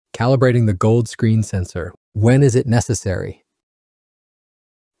Calibrating the gold screen sensor. When is it necessary?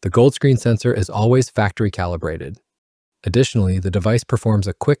 The gold screen sensor is always factory calibrated. Additionally, the device performs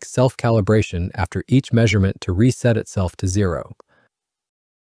a quick self-calibration after each measurement to reset itself to 0.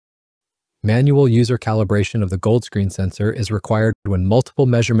 Manual user calibration of the gold screen sensor is required when multiple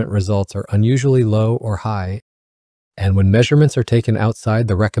measurement results are unusually low or high, and when measurements are taken outside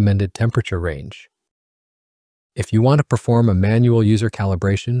the recommended temperature range. If you want to perform a manual user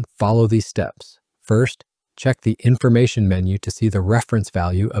calibration, follow these steps. First, check the information menu to see the reference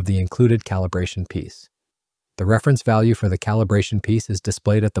value of the included calibration piece. The reference value for the calibration piece is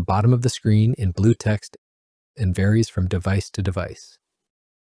displayed at the bottom of the screen in blue text and varies from device to device.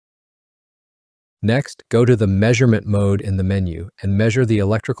 Next, go to the measurement mode in the menu and measure the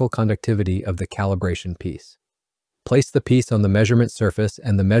electrical conductivity of the calibration piece. Place the piece on the measurement surface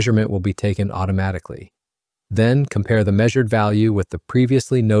and the measurement will be taken automatically. Then, compare the measured value with the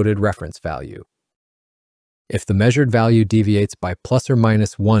previously noted reference value. If the measured value deviates by plus or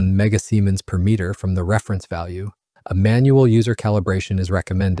minus 1 megasiemens per meter from the reference value, a manual user calibration is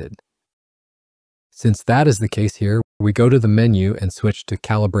recommended. Since that is the case here, we go to the menu and switch to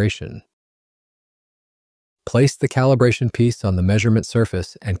calibration. Place the calibration piece on the measurement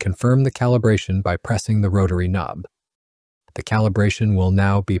surface and confirm the calibration by pressing the rotary knob. The calibration will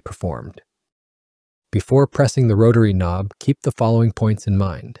now be performed. Before pressing the rotary knob, keep the following points in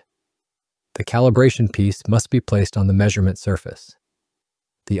mind. The calibration piece must be placed on the measurement surface.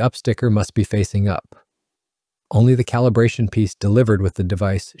 The up sticker must be facing up. Only the calibration piece delivered with the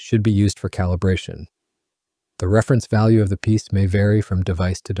device should be used for calibration. The reference value of the piece may vary from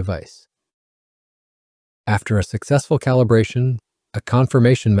device to device. After a successful calibration, a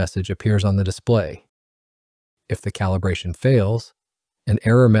confirmation message appears on the display. If the calibration fails, an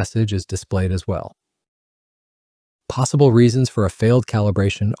error message is displayed as well. Possible reasons for a failed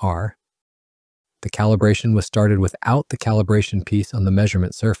calibration are: the calibration was started without the calibration piece on the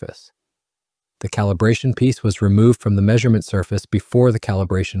measurement surface. The calibration piece was removed from the measurement surface before the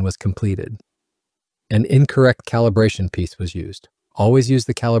calibration was completed. An incorrect calibration piece was used. Always use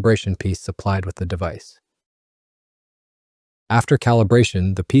the calibration piece supplied with the device. After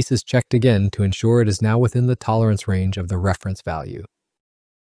calibration, the piece is checked again to ensure it is now within the tolerance range of the reference value.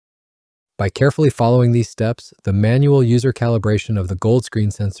 By carefully following these steps, the manual user calibration of the gold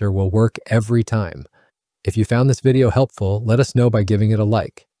screen sensor will work every time. If you found this video helpful, let us know by giving it a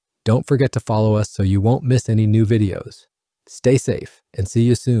like. Don't forget to follow us so you won't miss any new videos. Stay safe and see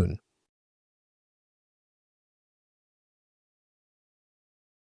you soon.